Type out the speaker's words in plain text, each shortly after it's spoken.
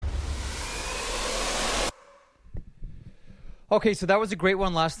Okay, so that was a great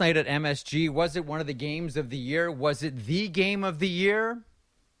one last night at MSG. Was it one of the games of the year? Was it the game of the year?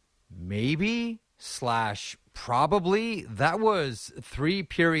 Maybe / probably. That was 3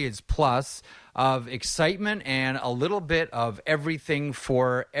 periods plus of excitement and a little bit of everything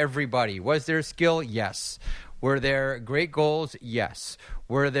for everybody. Was there skill? Yes. Were there great goals? Yes.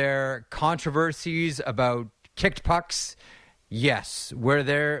 Were there controversies about kicked pucks? Yes. Were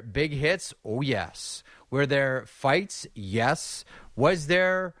there big hits? Oh, yes. Were there fights? Yes. Was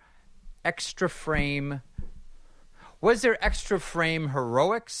there extra frame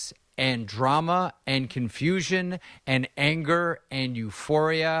heroics and drama and confusion and anger and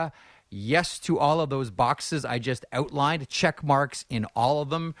euphoria? Yes to all of those boxes I just outlined. Check marks in all of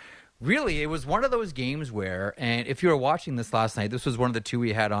them. Really, it was one of those games where, and if you were watching this last night, this was one of the 2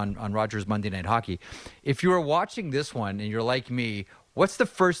 we had on Rogers Monday Night Hockey. If you were watching this one and you're like me, what's the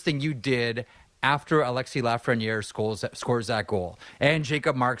first thing you did after Alexis Lafreniere scores that goal? And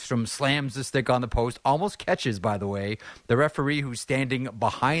Jacob Markstrom slams the stick on the post, almost catches, by the way, the referee who's standing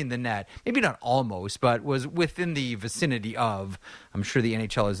behind the net. Maybe not almost, but was within the vicinity of. I'm sure the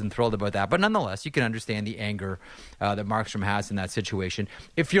NHL isn't thrilled about that. But nonetheless, you can understand the anger that Markstrom has in that situation.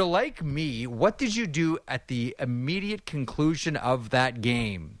 If you're like me, what did you do at the immediate conclusion of that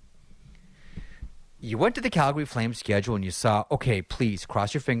game? You went to the Calgary Flames schedule and you saw, okay, please,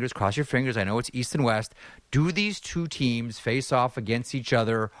 cross your fingers. I know it's East and West. Do these two teams face off against each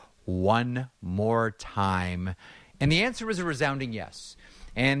other one more time? And the answer is a resounding yes.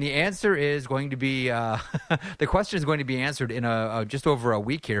 And the answer is going to be, the question is going to be answered in just over a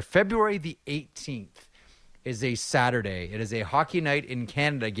week here. February the 18th is a Saturday. It is a Hockey Night in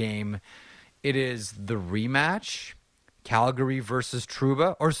Canada game. It is the rematch, Calgary versus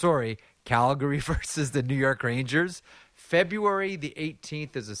Calgary versus the New York Rangers. February the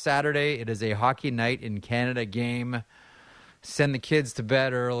 18th is a Saturday. It is a Hockey Night in Canada game. Send the kids to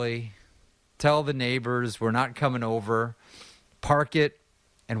bed early. Tell the neighbors we're not coming over. Park it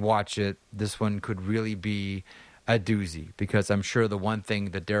and watch it. This one could really be a doozy because I'm sure the one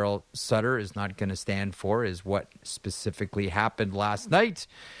thing that Daryl Sutter is not going to stand for is what specifically happened last night.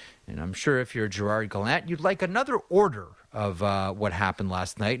 And I'm sure if you're Gerard Gallant, you'd like another order of what happened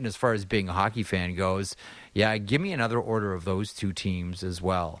last night. And as far as being a hockey fan goes, yeah, give me another order of those two teams as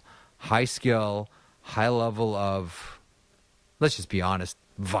well. High skill, high level of, let's just be honest,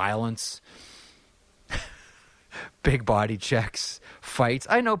 violence, big body checks, fights.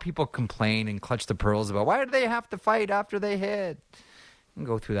 I know people complain and clutch the pearls about why do they have to fight after they hit? And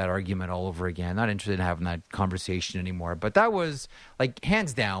go through that argument all over again. Not interested in having that conversation anymore. But that was, like,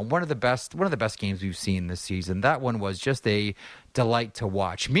 hands down, one of the best games we've seen this season. That one was just a delight to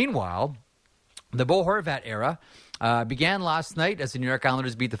watch. Meanwhile, the Bo Horvat era began last night as the New York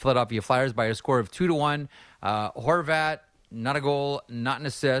Islanders beat the Philadelphia Flyers by a score of 2-1. Horvat, not a goal, not an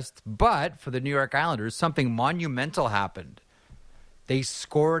assist. But for the New York Islanders, something monumental happened. They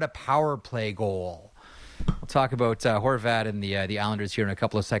scored a power play goal. We'll talk about Horvat and the Islanders here in a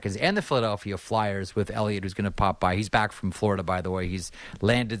couple of seconds, and the Philadelphia Flyers with Elliott, who's going to pop by. He's back from Florida, by the way. He's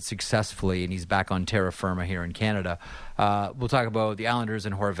landed successfully, and he's back on terra firma here in Canada. We'll talk about the Islanders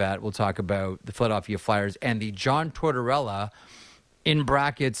and Horvat. We'll talk about the Philadelphia Flyers and the John Tortorella, in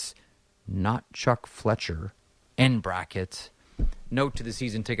brackets, not Chuck Fletcher, end brackets. Note to the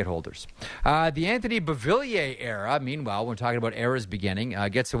season ticket holders. The Anthony Beauvillier era, meanwhile, we're talking about eras beginning,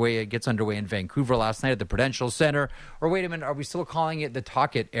 gets underway in Vancouver last night at the Prudential Center. Or wait a minute, are we still calling it the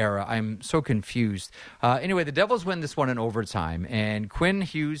Tocchet era? I'm so confused. Anyway, the Devils win this one in overtime, and Quinn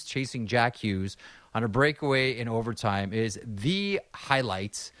Hughes chasing Jack Hughes on a breakaway in overtime is the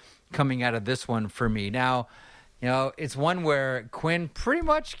highlights coming out of this one for me. Now, you know, it's one where Quinn pretty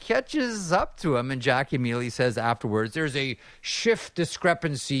much catches up to him, and Jack immediately says afterwards, there's a shift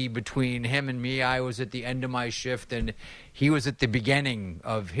discrepancy between him and me. I was at the end of my shift, and he was at the beginning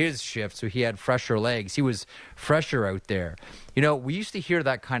of his shift, so he had fresher legs. He was fresher out there. You know, we used to hear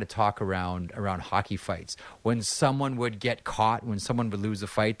that kind of talk around hockey fights. When someone would get caught, when someone would lose a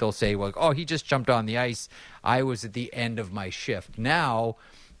fight, they'll say, well, oh, he just jumped on the ice. I was at the end of my shift. Now,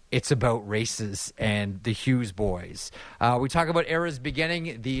 it's about races and the Hughes boys. We talk about eras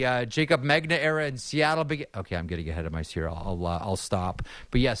beginning. The Jacob Megna era in Seattle. Okay, I'm getting ahead of myself here. I'll stop.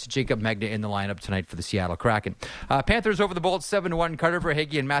 But yes, Jacob Megna in the lineup tonight for the Seattle Kraken. Panthers over the Bolts 7-1. Carter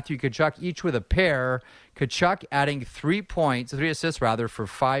Verhaeghe and Matthew Tkachuk each with a pair. Tkachuk adding 3 assists for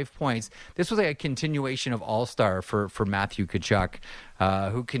 5 points. This was like a continuation of All-Star for Matthew Tkachuk,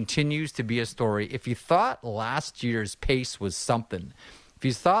 who continues to be a story. If you thought last year's pace was something, if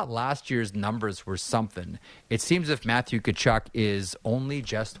you thought last year's numbers were something, it seems as if Matthew Tkachuk is only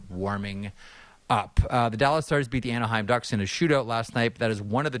just warming up. The Dallas Stars beat the Anaheim Ducks in a shootout last night. That is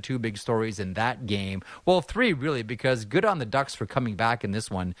one of the two big stories in that game. Well, three, really, because good on the Ducks for coming back in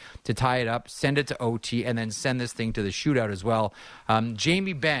this one to tie it up, send it to OT, and then send this thing to the shootout as well.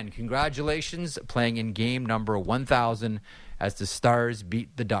 Jamie Benn, congratulations, playing in game number 1,000 as the Stars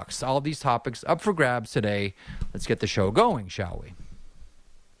beat the Ducks. All of these topics up for grabs today. Let's get the show going, shall we?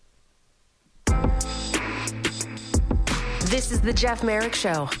 This is the Jeff Marek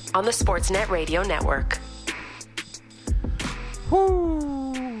Show on the Sportsnet Radio Network.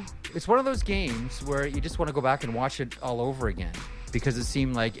 Whoo! It's one of those games where you just want to go back and watch it all over again because it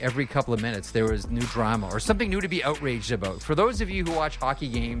seemed like every couple of minutes there was new drama or something new to be outraged about. For those of you who watch hockey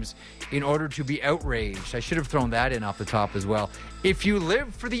games in order to be outraged, I should have thrown that in off the top as well. If you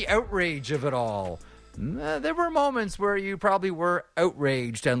live for the outrage of it all, there were moments where you probably were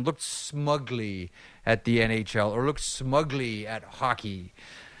outraged and looked smugly at the NHL or looked smugly at hockey.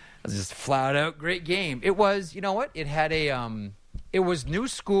 It was just flat out great game. It was, you know what? It had it was new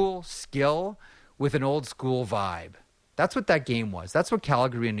school skill with an old school vibe. That's what that game was. That's what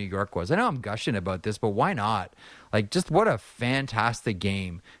Calgary and New York was. I know I'm gushing about this, but why not? Like, just what a fantastic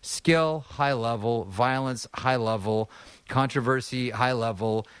game. Skill, high level. Violence, high level. Controversy, high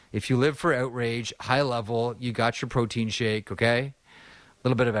level. If you live for outrage, high level. You got your protein shake, okay? A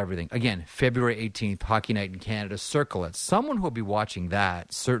little bit of everything. Again, February 18th, Hockey Night in Canada. Circle it. Someone who will be watching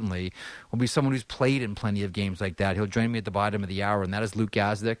that, certainly, will be someone who's played in plenty of games like that. He'll join me at the bottom of the hour, and that is Luke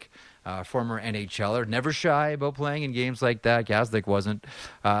Gazdick, former NHLer. Never shy about playing in games like that. Gazdick wasn't.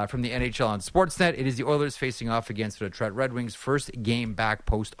 From the NHL on Sportsnet, it is the Oilers facing off against the Detroit Red Wings. First game back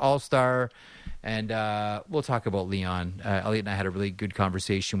post-All-Star. And we'll talk about Leon. Elliot and I had a really good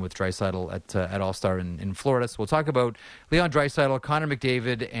conversation with Draisaitl at All-Star in Florida. So we'll talk about Leon Draisaitl, Connor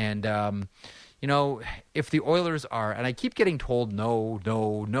McDavid, and, if the Oilers are, and I keep getting told no,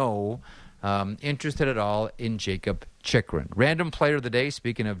 interested at all in Jacob Chychrun. Random player of the day,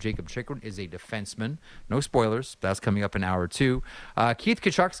 speaking of Jacob Chychrun, is a defenseman. No spoilers. That's coming up in hour two. Keith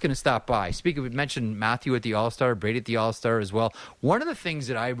Tkachuk's going to stop by. We mentioned Matthew at the All-Star, Brady at the All-Star as well. One of the things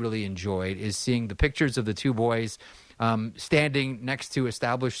that I really enjoyed is seeing the pictures of the two boys standing next to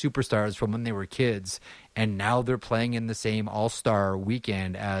established superstars from when they were kids, and now they're playing in the same All-Star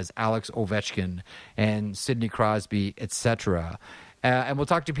weekend as Alex Ovechkin and Sidney Crosby, etc. And we'll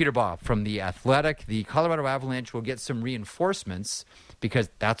talk to Peter Baugh from The Athletic. The Colorado Avalanche will get some reinforcements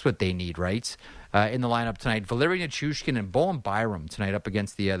because that's what they need, right? In the lineup tonight, Valeri Nichushkin and Bowen Byram tonight up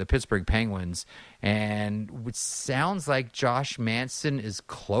against the Pittsburgh Penguins. And it sounds like Josh Manson is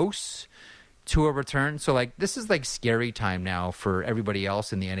close to a return. So, this is scary time now for everybody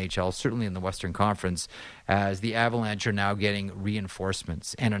else in the NHL, certainly in the Western Conference, as the Avalanche are now getting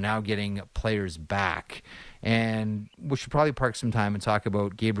reinforcements and are now getting players back. And we should probably park some time and talk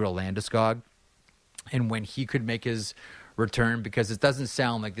about Gabriel Landeskog and when he could make his return, because it doesn't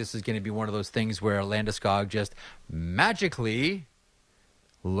sound like this is going to be one of those things where Landeskog just magically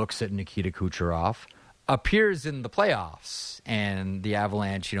looks at Nikita Kucherov, appears in the playoffs, and the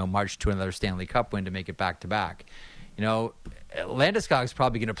Avalanche, march to another Stanley Cup win to make it back-to-back. Landeskog's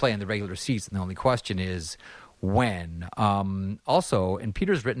probably going to play in the regular season. The only question is when. Also, and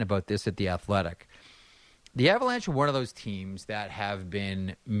Peter's written about this at The Athletic, the Avalanche are one of those teams that have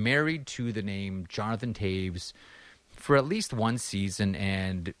been married to the name Jonathan Toews for at least one season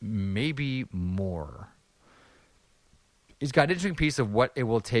and maybe more. He's got an interesting piece of what it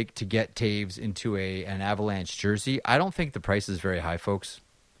will take to get Toews into an Avalanche jersey. I don't think the price is very high, folks.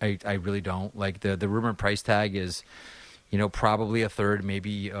 I really don't. The rumored price tag is, probably a third,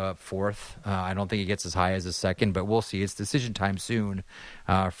 maybe a fourth. I don't think it gets as high as a second, but we'll see. It's decision time soon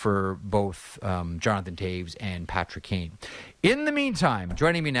for both Jonathan Toews and Patrick Kane. In the meantime,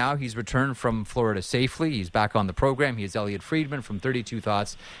 joining me now, he's returned from Florida safely. He's back on the program. He is Elliot Friedman from 32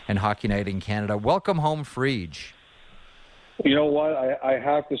 Thoughts and Hockey Night in Canada. Welcome home, Friedge. You know what? I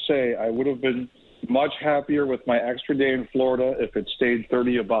have to say, I would have been much happier with my extra day in Florida if it stayed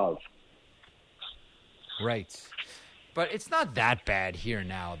 30 above. Right. But it's not that bad here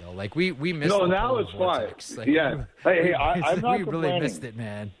now, though. We missed No, the now polar it's vortex. fine. Yeah. I'm not we really missed it,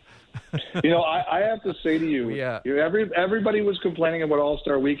 man. I have to say to you, everybody was complaining about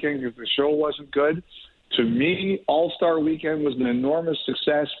All-Star Weekend because the show wasn't good. To me, All-Star Weekend was an enormous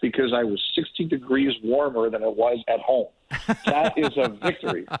success because I was 60 degrees warmer than it was at home. That is a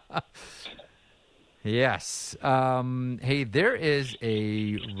victory. Yes. Hey, there is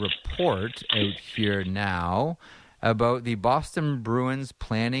a report out here now about the Boston Bruins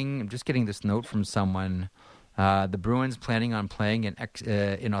planning. I'm just getting this note from someone. The Bruins planning on playing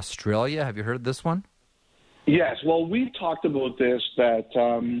in Australia. Have you heard this one? Yes. Well, we talked about this, that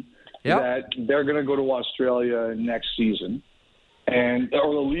that they're going to go to Australia next season,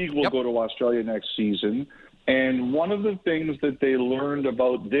 or the league will go to Australia next season. And one of the things that they learned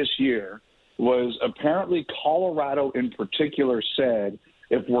about this year was apparently Colorado in particular said,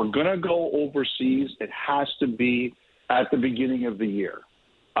 if we're going to go overseas, it has to be at the beginning of the year.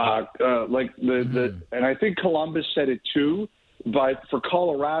 And I think Columbus said it too, but for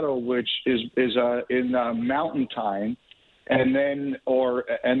Colorado, which is in mountain time, and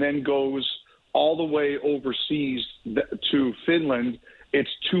then goes all the way overseas to Finland, it's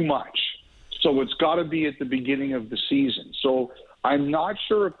too much. So it's got to be at the beginning of the season. So I'm not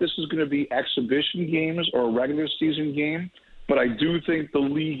sure if this is going to be exhibition games or a regular season game, but I do think the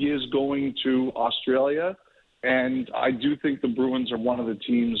league is going to Australia, and I do think the Bruins are one of the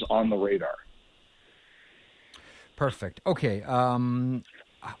teams on the radar. Perfect. Okay.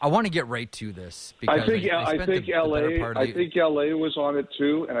 I want to get right to this because I think LA was on it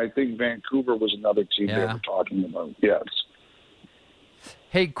too, and I think Vancouver was another team they were talking about. Yes.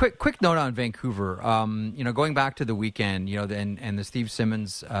 Hey, quick note on Vancouver. Going back to the weekend, and the Steve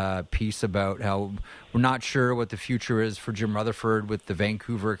Simmons piece about how we're not sure what the future is for Jim Rutherford with the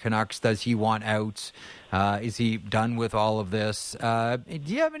Vancouver Canucks. Does he want out? Is he done with all of this? Do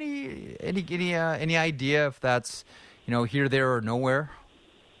you have any idea if that's here, there, or nowhere?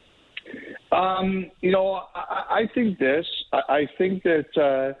 I think this. I think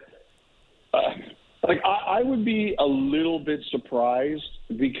that. I would be a little bit surprised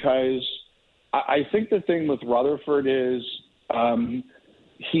because I think the thing with Rutherford is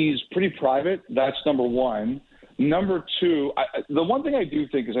he's pretty private. That's number one. Number two, the one thing I do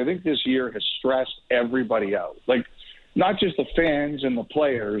think is I think this year has stressed everybody out. Like, not just the fans and the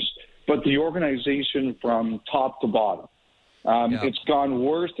players, but the organization from top to bottom. It's gone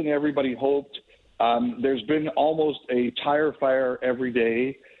worse than everybody hoped. There's been almost a tire fire every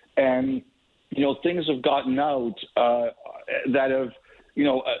day. And things have gotten out that have,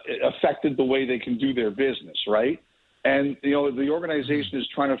 affected the way they can do their business, right? And, the organization is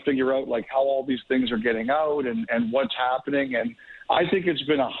trying to figure out, how all these things are getting out and what's happening. And I think it's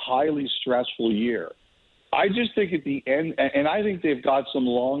been a highly stressful year. I just think at the end, and I think they've got some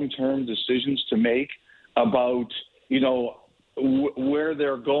long-term decisions to make about, where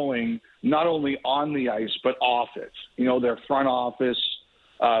they're going, not only on the ice, but off it. Their front office,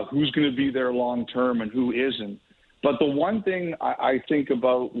 who's going to be there long term and who isn't. But the one thing I think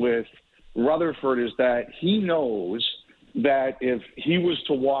about with Rutherford is that he knows that if he was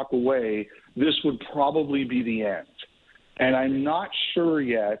to walk away, this would probably be the end. And I'm not sure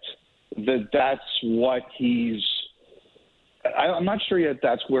yet that that's what I'm not sure yet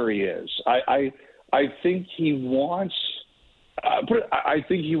that's where he is. I think he wants I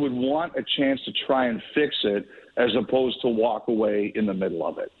think he would want a chance to try and fix it as opposed to walk away in the middle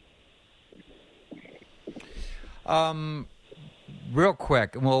of it. Real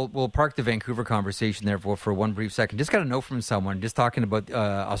quick, and we'll park the Vancouver conversation there for one brief second. Just got a note from someone, just talking about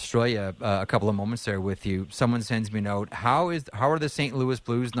Australia a couple of moments there with you. Someone sends me a note. How are the St. Louis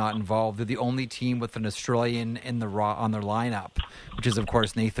Blues not involved? They're the only team with an Australian on their lineup, which is, of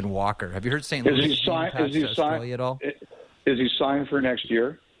course, Nathan Walker. Have you heard St. Louis Australia at all? Is he signed for next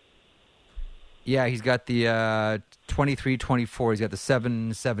year? Yeah, he's got the 23-24. He's got the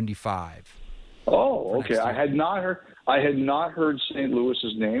 775. Oh, okay. I had not heard St.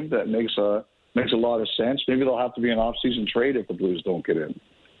 Louis's name. That makes a lot of sense. Maybe there'll have to be an off-season trade if the Blues don't get in.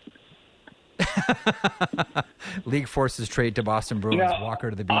 League forces trade to Boston Bruins. Walker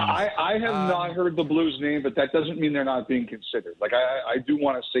to the Bees. I have not heard the Blues name, but that doesn't mean they're not being considered. I do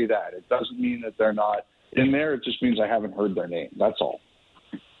want to say that. It doesn't mean that they're not in there. It just means I haven't heard their name. That's all.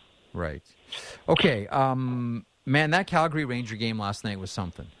 Right. Okay. Man, that Calgary Ranger game last night was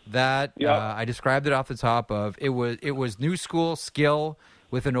something. That I described it off the top of it was new school skill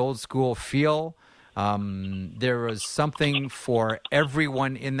with an old school feel. There was something for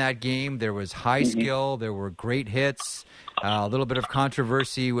everyone in that game. There was high skill. There were great hits. A little bit of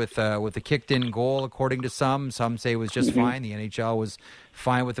controversy with the kicked-in goal, according to some. Some say it was just fine. The NHL was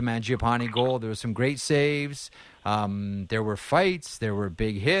fine with the Mangiapane goal. There were some great saves. There were fights. There were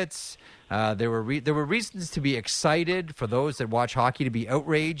big hits. There were reasons to be excited for those that watch hockey, to be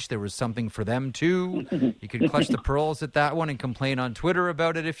outraged. There was something for them too. You could clutch the pearls at that one and complain on Twitter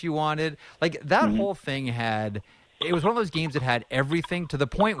about it if you wanted. That whole thing it was one of those games that had everything, to the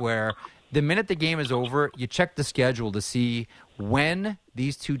point where the minute the game is over, you check the schedule to see when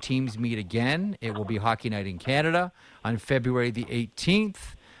these two teams meet again. It will be Hockey Night in Canada on February the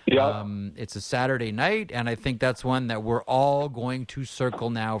 18th. Yeah. It's a Saturday night, and I think that's one that we're all going to circle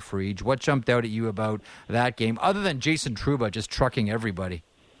now, Friedge. What jumped out at you about that game, other than Jason Trouba just trucking everybody?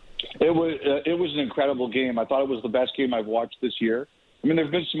 It was an incredible game. I thought it was the best game I've watched this year. I mean, there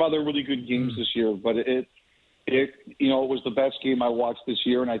have been some other really good games this year, but it was the best game I watched this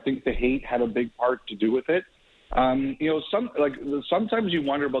year, and I think the hate had a big part to do with it. Sometimes you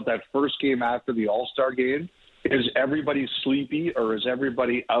wonder about that first game after the All-Star game. Is everybody sleepy, or is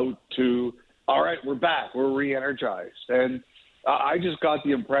everybody out to, all right, we're back, we're re-energized? And I just got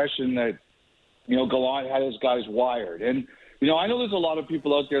the impression that, Gallant had his guys wired. And, I know there's a lot of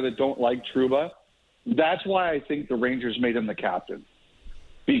people out there that don't like Trouba. That's why I think the Rangers made him the captain.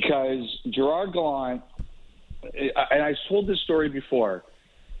 Because Gerard Gallant, and I've told this story before,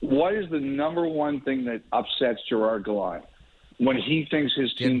 what is the number one thing that upsets Gerard Gallant? When he thinks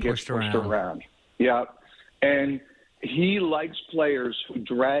his team gets pushed around. Yeah. And he likes players who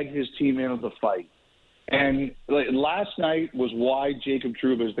drag his team into the fight. And last night was why Jacob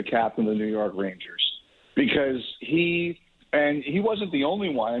Trouba is the captain of the New York Rangers. Because he wasn't the only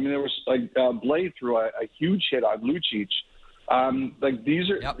one. I mean, there was Blade threw a huge hit on Lucic.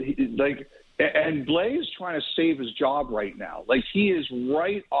 And Blaze trying to save his job right now. Like, he is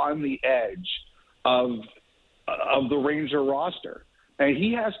right on the edge of the Ranger roster, and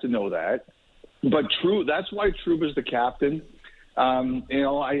he has to know that. But that's why Trouba's the captain. I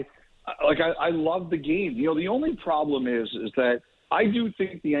love the game. The only problem is that I do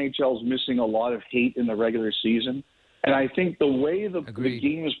think the NHL is missing a lot of hate in the regular season, and I think the way the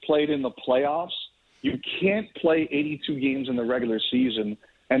game is played in the playoffs, you can't play 82 games in the regular season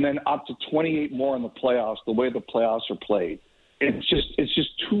and then up to 28 more in the playoffs, the way the playoffs are played. It's just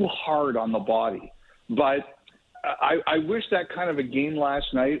too hard on the body. But I wish that kind of a game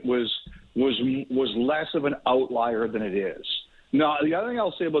last night was less of an outlier than it is. Now, the other thing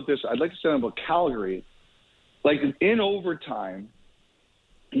I'll say about this, I'd like to say about Calgary, like in overtime,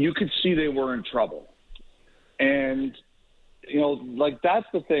 you could see they were in trouble. And, that's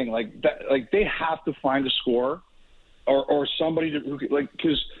the thing. They have to find a score. Or somebody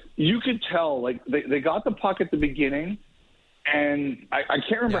because you could tell, they got the puck at the beginning, and I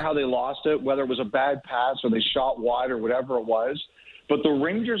can't remember how they lost it, whether it was a bad pass or they shot wide or whatever it was, but the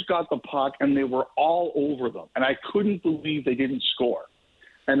Rangers got the puck, and they were all over them, and I couldn't believe they didn't score.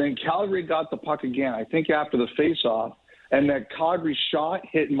 And then Calgary got the puck again, I think after the faceoff, and that Calgary shot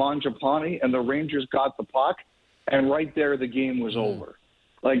hit Mangiapane, and the Rangers got the puck, and right there the game was over.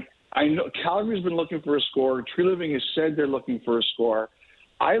 I know Calgary's been looking for a score. Tree Living has said they're looking for a score.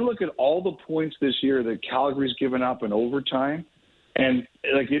 I look at all the points this year that Calgary's given up in overtime, and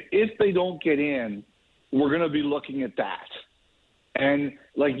if they don't get in, we're going to be looking at that. And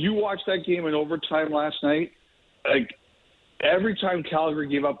you watched that game in overtime last night. Every time Calgary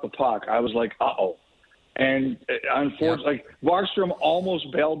gave up the puck, I was like, uh-oh. And unfortunately, Markstrom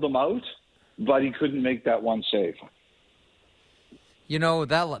almost bailed them out, but he couldn't make that one save.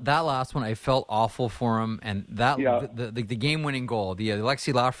 That last one, I felt awful for him, and the game-winning goal, the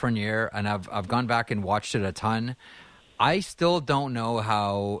Alexis Lafreniere, and I've gone back and watched it a ton. I still don't know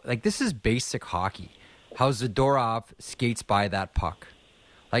how. This is basic hockey. How Zadorov skates by that puck,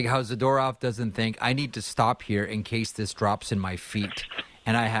 how Zadorov doesn't think I need to stop here in case this drops in my feet,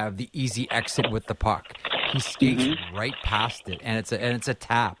 and I have the easy exit with the puck. He skates right past it, and it's a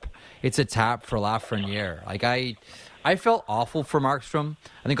tap. It's a tap for Lafreniere. I felt awful for Markstrom.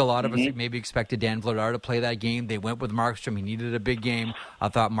 I think a lot of us maybe expected Dan Vladar to play that game. They went with Markstrom. He needed a big game. I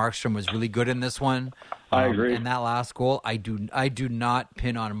thought Markstrom was really good in this one. I agree. And that last goal, I do not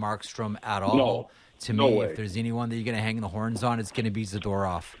pin on Markstrom at all. No. To me, if there's anyone that you're going to hang the horns on, it's going to be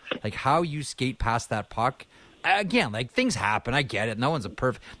Zadorov. How you skate past that puck. Again, things happen. I get it. Not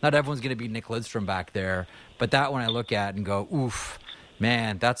everyone's going to be Nick Lidstrom back there. But that one I look at and go, oof.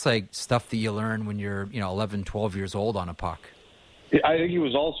 Man, that's stuff that you learn when you're 11, 12 years old on a puck. I think he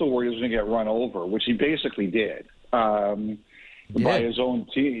was also worried he was going to get run over, which he basically did by his own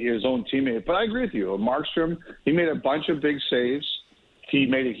teammate. But I agree with you. Markstrom, he made a bunch of big saves. He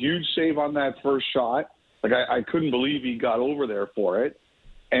made a huge save on that first shot. I couldn't believe he got over there for it.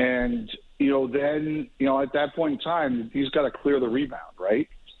 And, then, at that point in time, he's got to clear the rebound, right?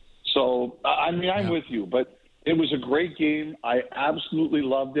 So, I'm with you, but it was a great game. I absolutely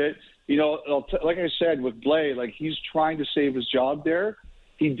loved it. Like I said, with Blay, he's trying to save his job there.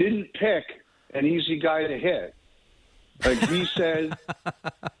 He didn't pick an easy guy to hit. He said,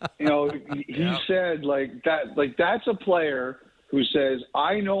 said that. That's a player who says,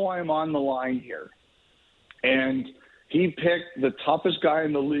 I know I'm on the line here. And he picked the toughest guy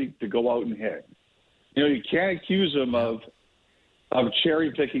in the league to go out and hit. You can't accuse him of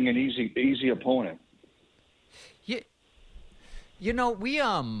cherry picking an easy opponent. We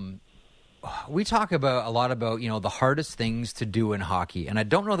we talk about a lot about, the hardest things to do in hockey. And I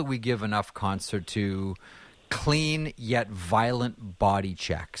don't know that we give enough concert to clean yet violent body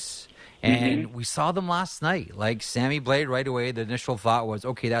checks. And we saw them last night. Like Sammy Blade right away, the initial thought was,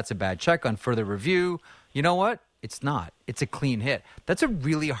 okay, that's a bad check. On further review, you know what? It's not. It's a clean hit. That's a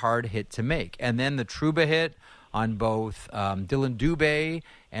really hard hit to make. And then the Trouba hit on both Dylan Dubé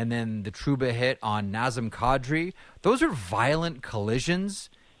and then the Trouba hit on Nazem Kadri. Those are violent collisions,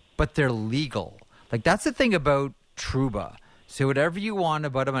 but they're legal. Like, that's the thing about Trouba. Say whatever you want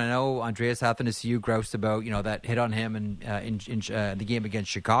about him. I know Andreas Athanasiou groused about, that hit on him in the game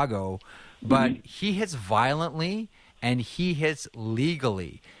against Chicago. But he hits violently and he hits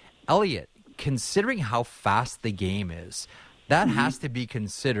legally. Elliot, considering how fast the game is, that has to be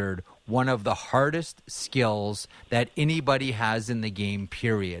considered one of the hardest skills that anybody has in the game,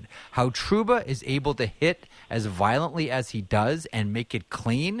 period. How Trouba is able to hit as violently as he does and make it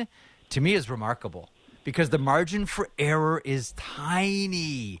clean, to me, is remarkable. Because the margin for error is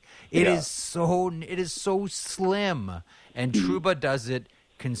tiny. It is so slim. And Trouba does it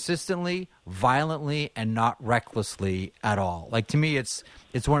consistently, violently, and not recklessly at all. Like, to me, it's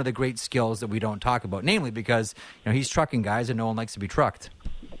one of the great skills that we don't talk about, namely because he's trucking guys and no one likes to be trucked.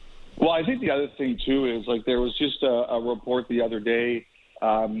 Well, I think the other thing, too, is like there was just a report the other day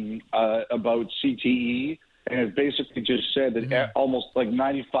about CTE, and it basically just said that almost like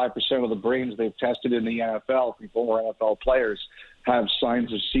 95% of the brains they've tested in the NFL, from former NFL players, have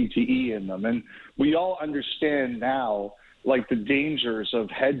signs of CTE in them. And we all understand now, like, the dangers of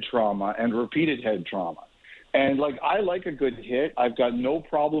head trauma and repeated head trauma. And, like, I like a good hit. I've got no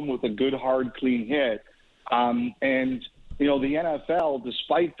problem with a good, hard, clean hit. And, the NFL,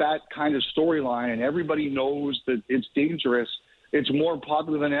 despite that kind of storyline, and everybody knows that it's dangerous, it's more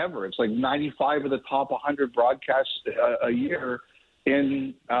popular than ever. It's like 95 of the top 100 broadcasts a year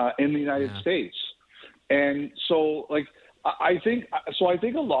in the United States. And so, like, I think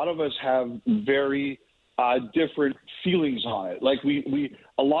a lot of us have very different feelings on it. Like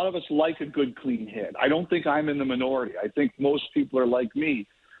a lot of us like a good clean hit. I don't think I'm in the minority. I think most people are like me.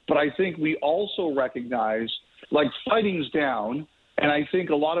 But I think we also recognize, like, fighting's down, and I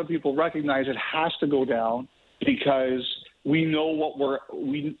think a lot of people recognize it has to go down because we know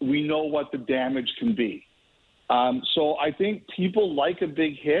we know what the damage can be. So I think people like a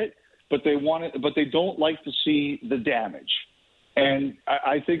big hit, but they don't like to see the damage. And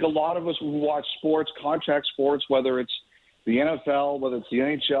I think a lot of us who watch sports, contact sports, whether it's the NFL, whether it's the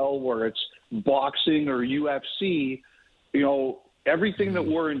NHL, whether it's boxing or UFC, everything that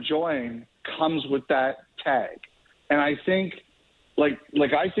we're enjoying comes with that tag. And I think,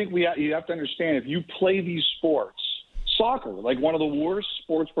 I think you have to understand, if you play these sports, soccer, like, one of the worst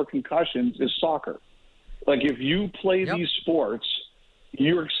sports for concussions is soccer. Like, if you play these sports,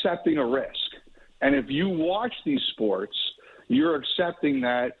 you're accepting a risk. And if you watch these sports, you're accepting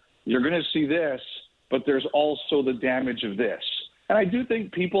that you're going to see this, but there's also the damage of this. And I do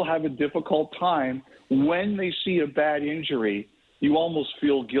think people have a difficult time when they see a bad injury. You almost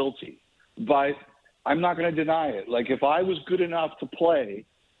feel guilty. But I'm not going to deny it. Like, if I was good enough to play,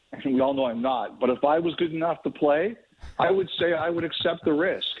 and we all know I'm not, but if I was good enough to play, I would say I would accept the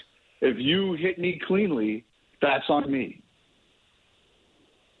risk. If you hit me cleanly, that's on me.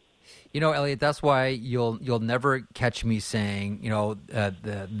 Elliot, that's why you'll never catch me saying,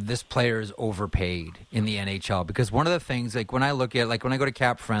 this player is overpaid in the NHL. Because one of the things, like, when I go to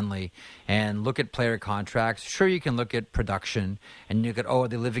Cap Friendly and look at player contracts, sure, you can look at production and you look at, are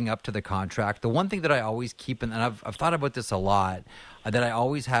they living up to the contract? The one thing that I always keep, and I've thought about this a lot, that I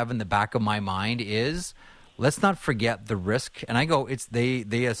always have in the back of my mind is, let's not forget the risk. And I go,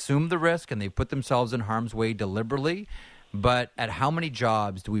 they assume the risk and they put themselves in harm's way deliberately. But at how many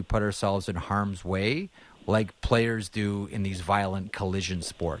jobs do we put ourselves in harm's way like players do in these violent collision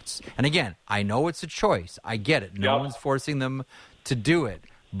sports? And again, I know it's a choice. I get it. No one's forcing them to do it.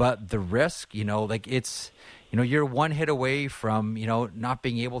 But the risk, it's, you're one hit away from, not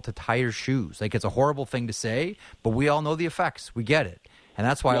being able to tie your shoes. Like, it's a horrible thing to say, but we all know the effects. We get it. And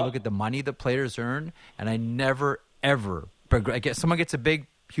that's why I look at the money that players earn, and I never, ever, someone gets a big,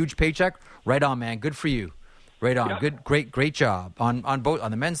 huge paycheck, right on, man. Good for you. Right on. Good, great job on both,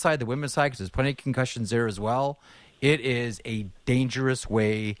 on the men's side, the women's side, because there's plenty of concussions there as well. It is a dangerous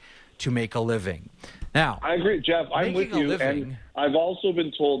way to make a living. Now, I agree, Jeff. I'm with you, and I've also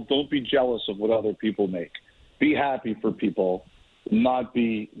been told, don't be jealous of what other people make. Be happy for people, don't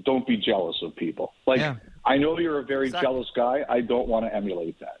be jealous of people. I know you're a very jealous guy. I don't want to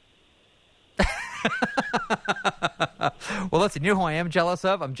emulate that. Well, listen, you know who I am jealous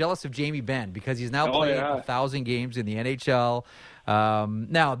of? I'm jealous of Jamie Benn because he's now played 1,000 games in the NHL.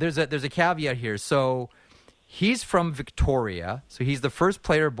 Now, there's a caveat here. So he's from Victoria, so he's the first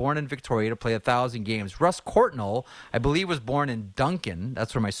player born in Victoria to play 1,000 games. Russ Courtnall, I believe, was born in Duncan.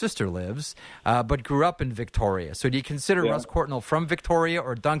 That's where my sister lives, but grew up in Victoria. So do you consider Russ Courtnall from Victoria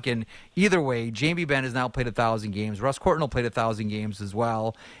or Duncan? Either way, Jamie Benn has now played 1,000 games. Russ Courtnall played 1,000 games as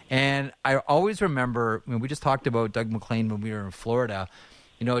well. And I always remember, we just talked about Doug McLean when we were in Florida.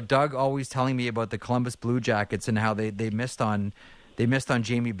 Doug always telling me about the Columbus Blue Jackets and how they missed on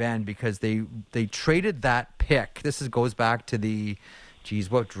Jamie Benn because they traded that pick. This goes back to the,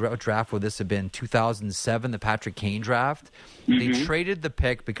 what draft would this have been? 2007, the Patrick Kane draft. Mm-hmm. They traded the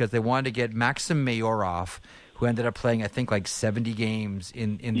pick because they wanted to get Maxim Mayorov, who ended up playing, I think, like 70 games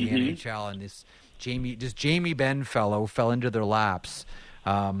in the NHL. And this Jamie Benn fellow fell into their laps.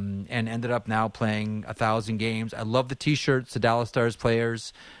 And ended up now playing 1,000 games. I love the T-shirts the Dallas Stars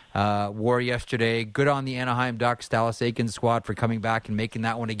players wore yesterday. Good on the Anaheim Ducks, Dallas Aikens squad for coming back and making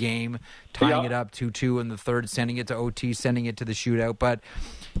that one a game, tying it up 2-2 in the third, sending it to OT, sending it to the shootout. But,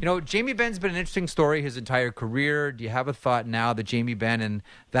 Jamie Benn's been an interesting story his entire career. Do you have a thought now that Jamie Benn and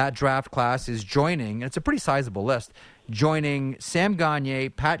that draft class is joining, and it's a pretty sizable list, joining Sam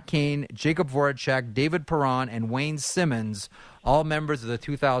Gagner, Pat Kane, Jacob Voracek, David Perron, and Wayne Simmons, all members of the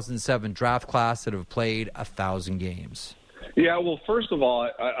 2007 draft class that have played 1,000 games? Yeah, well, first of all,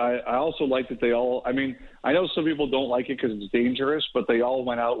 I also like that they all – I mean, I know some people don't like it because it's dangerous, but they all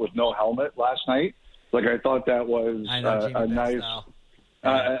went out with no helmet last night. Like, I thought that was a nice –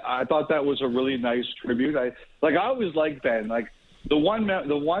 I thought that was a really nice tribute. I always liked Ben. Like, the one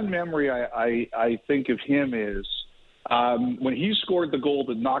memory I think of him is when he scored the goal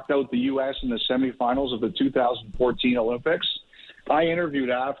that knocked out the U.S. in the semifinals of the 2014 Olympics. I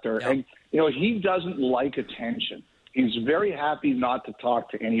interviewed after, and, he doesn't like attention. He's very happy not to talk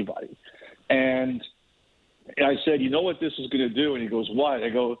to anybody. And I said, you know what this is going to do? And he goes, what? I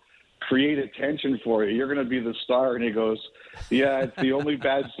go, create attention for you. You're going to be the star. And he goes, yeah, it's the only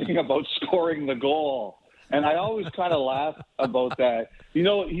bad thing about scoring the goal. And I always kind of laugh about that. He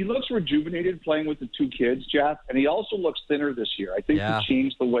looks rejuvenated playing with the two kids, Jeff, and he also looks thinner this year. I think he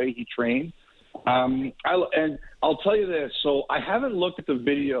changed the way he trained. And I'll tell you this. So I haven't looked at the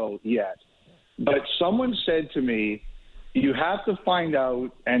video yet, but someone said to me, you have to find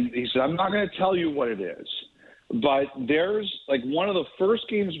out, and he said, I'm not going to tell you what it is, but there's like one of the first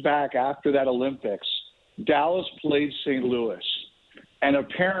games back after that Olympics, Dallas played St. Louis. And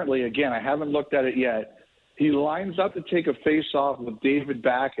apparently, again, I haven't looked at it yet, he lines up to take a face-off with David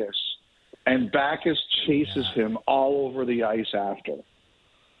Backes, and Backes chases him all over the ice after.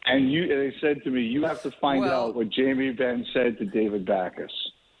 And they said to me, you have to find out what Jamie Benn said to David Backes.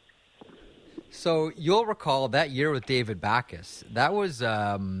 So you'll recall that year with David Backes. That was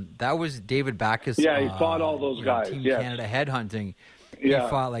David Backes. Yeah, he fought all those guys. Team Canada headhunting. He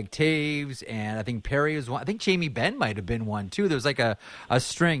fought like Taves, and I think Perry was one. I think Jamie Benn might have been one too. There was like a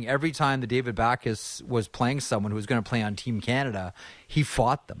string every time that David Backes was playing someone who was going to play on Team Canada. He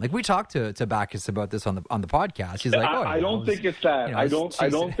fought them. Like we talked to Backes about this on the podcast. He's like, I don't think it's that. I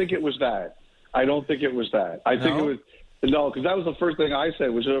don't think it was that. I don't think it was that. I think it was no, because that was the first thing I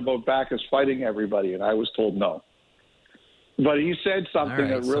said. Was it about Backes fighting everybody? And I was told no. But he said something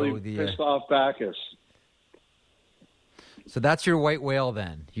that really pissed off Backes. So that's your white whale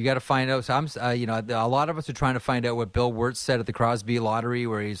then. You got to find out. So a lot of us are trying to find out what Bill Wirtz said at the Crosby lottery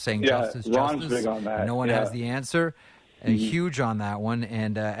where he's saying justice. Ron's big on that. No one has the answer. Huge on that one.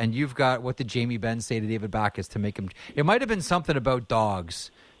 And you've got what did Jamie Benn say to David Backes to make him – it might have been something about dogs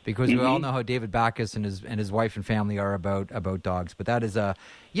because we all know how David Backes and his wife and family are about dogs. But that is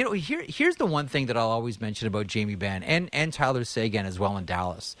here's the one thing that I'll always mention about Jamie Benn and Tyler Seguin as well in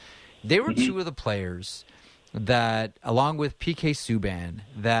Dallas. They were two of the players – that, along with PK Subban,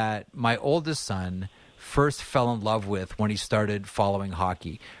 that my oldest son first fell in love with when he started following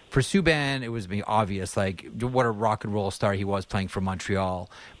hockey. For Subban, it was obvious, like, what a rock and roll star he was playing for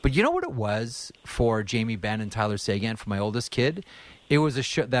Montreal. But you know what it was for Jamie Benn and Tyler Seguin, for my oldest kid? It was a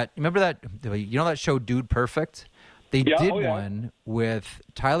show that, remember that, that show Dude Perfect? They did one with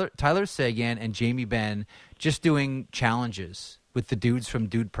Tyler Seguin and Jamie Benn just doing challenges with the dudes from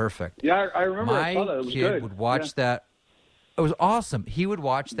Dude Perfect. Yeah, I remember. My I saw that. It was kid good. would watch that. It was awesome. He would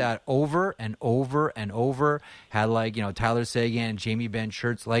watch that over and over and over. Had Tyler Seguin and Jamie Benn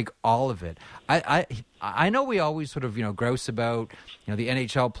shirts, like all of it. I know we always sort of grouse about the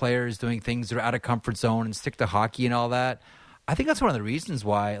NHL players doing things that are out of comfort zone and stick to hockey and all that. I think that's one of the reasons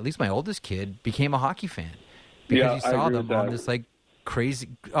why at least my oldest kid became a hockey fan because he saw them on this crazy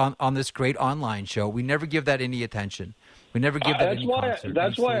on this great online show. We never give that any attention. We never give that any concert.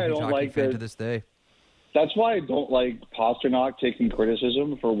 That's why I don't like fan to this day. that's why I don't like Pastrnak taking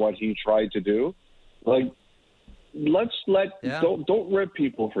criticism for what he tried to do. Like, don't rip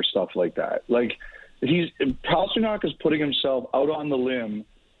people for stuff like that. Like, Pastrnak is putting himself out on the limb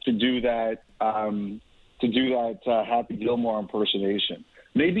to do that Happy Gilmore impersonation.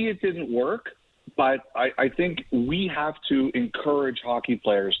 Maybe it didn't work, but I think we have to encourage hockey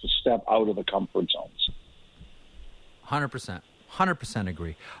players to step out of the comfort zones. 100%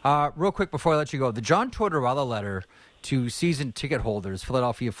 agree. Real quick before I let you go, the John Tortorella letter to season ticket holders,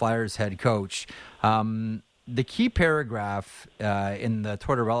 Philadelphia Flyers head coach. The key paragraph in the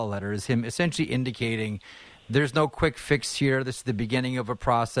Tortorella letter is him essentially indicating there's no quick fix here. This is the beginning of a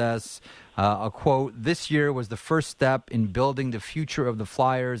process. A quote, "This year was the first step in building the future of the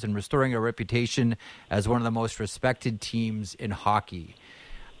Flyers and restoring a reputation as one of the most respected teams in hockey."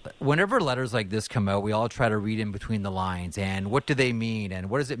 Whenever letters like this come out, we all try to read in between the lines. And what do they mean? And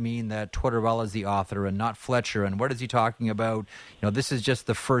what does it mean that Tortorella is the author and not Fletcher? And what is he talking about? This is just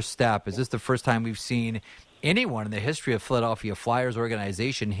the first step. Is this the first time we've seen anyone in the history of Philadelphia Flyers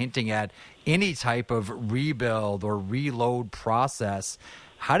organization hinting at any type of rebuild or reload process?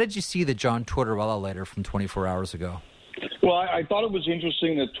 How did you see the John Tortorella letter from 24 hours ago? Well, I thought it was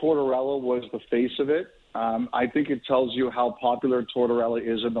interesting that Tortorella was the face of it. I think it tells you how popular Tortorella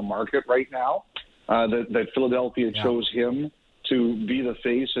is in the market right now, that Philadelphia chose him to be the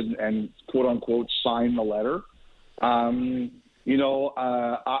face and quote-unquote sign the letter. I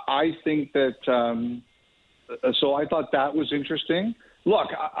think that so I thought that was interesting. Look,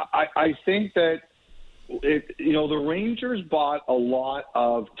 I think that the Rangers bought a lot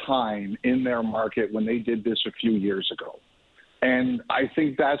of time in their market when they did this a few years ago. And I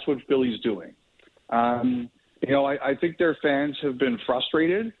think that's what Philly's doing. I think their fans have been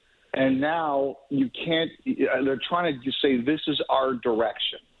frustrated, and now they're trying to say this is our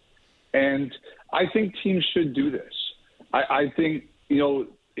direction. And I think teams should do this. I think,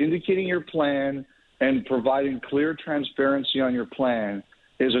 indicating your plan and providing clear transparency on your plan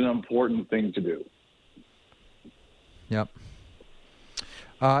is an important thing to do. Yep.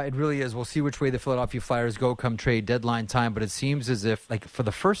 It really is. We'll see which way the Philadelphia Flyers go come trade deadline time, but it seems as if, for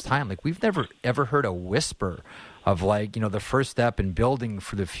the first time, we've never, ever heard a whisper of, the first step in building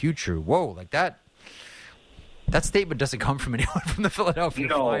for the future. Whoa, that statement doesn't come from anyone from the Philadelphia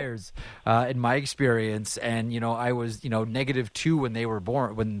Flyers, in my experience. And, I was, -2 when they were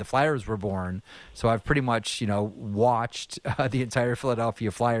born, when the Flyers were born. So I've pretty much, watched the entire Philadelphia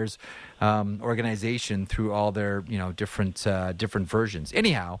Flyers organization through all their, different versions.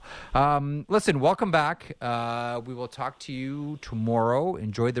 Anyhow, listen, welcome back. We will talk to you tomorrow.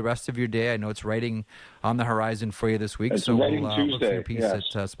 Enjoy the rest of your day. I know it's writing on the horizon for you this week. It's so writing we'll Tuesday. Look for your piece at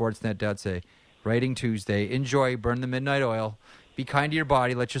Sportsnet.ca. Writing Tuesday. Enjoy. Burn the midnight oil. Be kind to your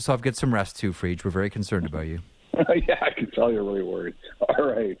body. Let yourself get some rest too, Friedge. We're very concerned about you. Yeah, I can tell you're really worried.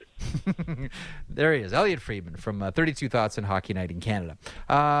 All right. There he is, Elliot Friedman from 32 Thoughts on Hockey Night in Canada.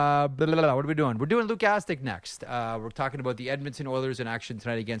 What are we doing? We're doing Luke Astic next. We're talking about the Edmonton Oilers in action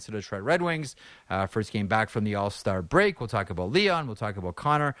tonight against the Detroit Red Wings. First game back from the All-Star break. We'll talk about Leon. We'll talk about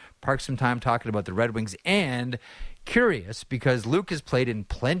Connor. Park some time talking about the Red Wings. And curious, because Luke has played in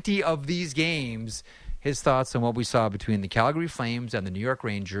plenty of these games, his thoughts on what we saw between the Calgary Flames and the New York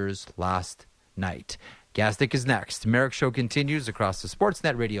Rangers last night. Gastic is next. Marek Show continues across the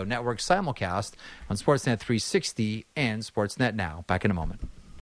Sportsnet Radio Network, simulcast on Sportsnet 360 and Sportsnet Now. Back in a moment.